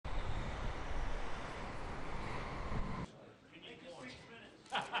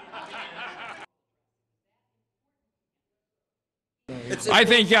I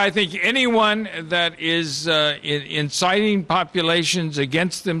think anyone that is inciting populations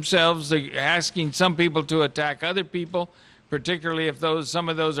against themselves, asking some people to attack other people, particularly if some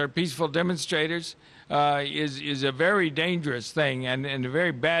of those are peaceful demonstrators, is a very dangerous thing and a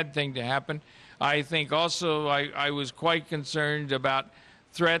very bad thing to happen. I think also I was quite concerned about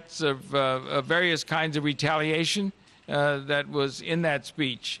threats of various kinds of retaliation that was in that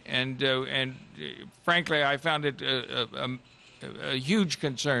speech, and frankly, I found it a huge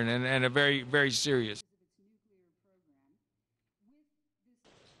concern and a very, very serious.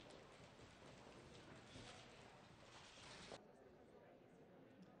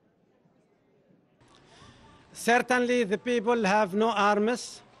 Certainly, the people have no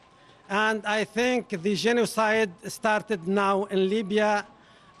arms, and I think the genocide started now in Libya,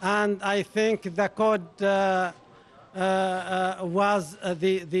 and I think the code was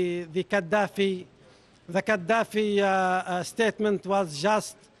the Qadhafi. The Qadhafi statement was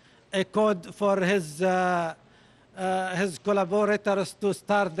just a code for his collaborators to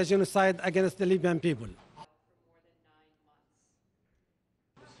start the genocide against the Libyan people.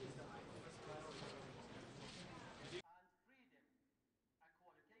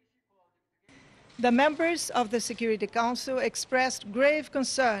 The members of the Security Council expressed grave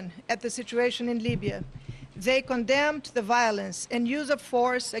concern at the situation in Libya. They condemned the violence and use of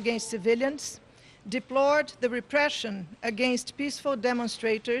force against civilians, deplored the repression against peaceful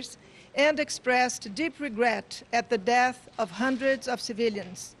demonstrators, and expressed deep regret at the death of hundreds of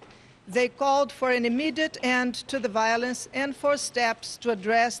civilians. They called for an immediate end to the violence and for steps to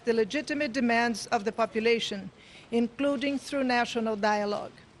address the legitimate demands of the population, including through national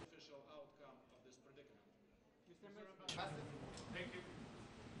dialogue.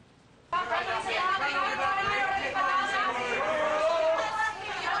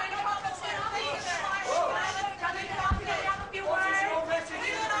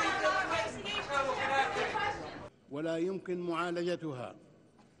 ولا يمكن معالجتها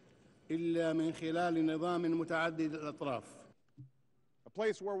إلا من خلال نظام متعدد الأطراف. A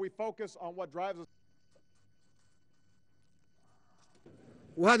place where we focus on what drives us.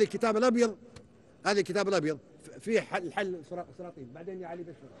 وهذا الكتاب الأبيض، هذا الكتاب الأبيض فيه الحل سلاطين. بعدين يا علي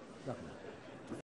بس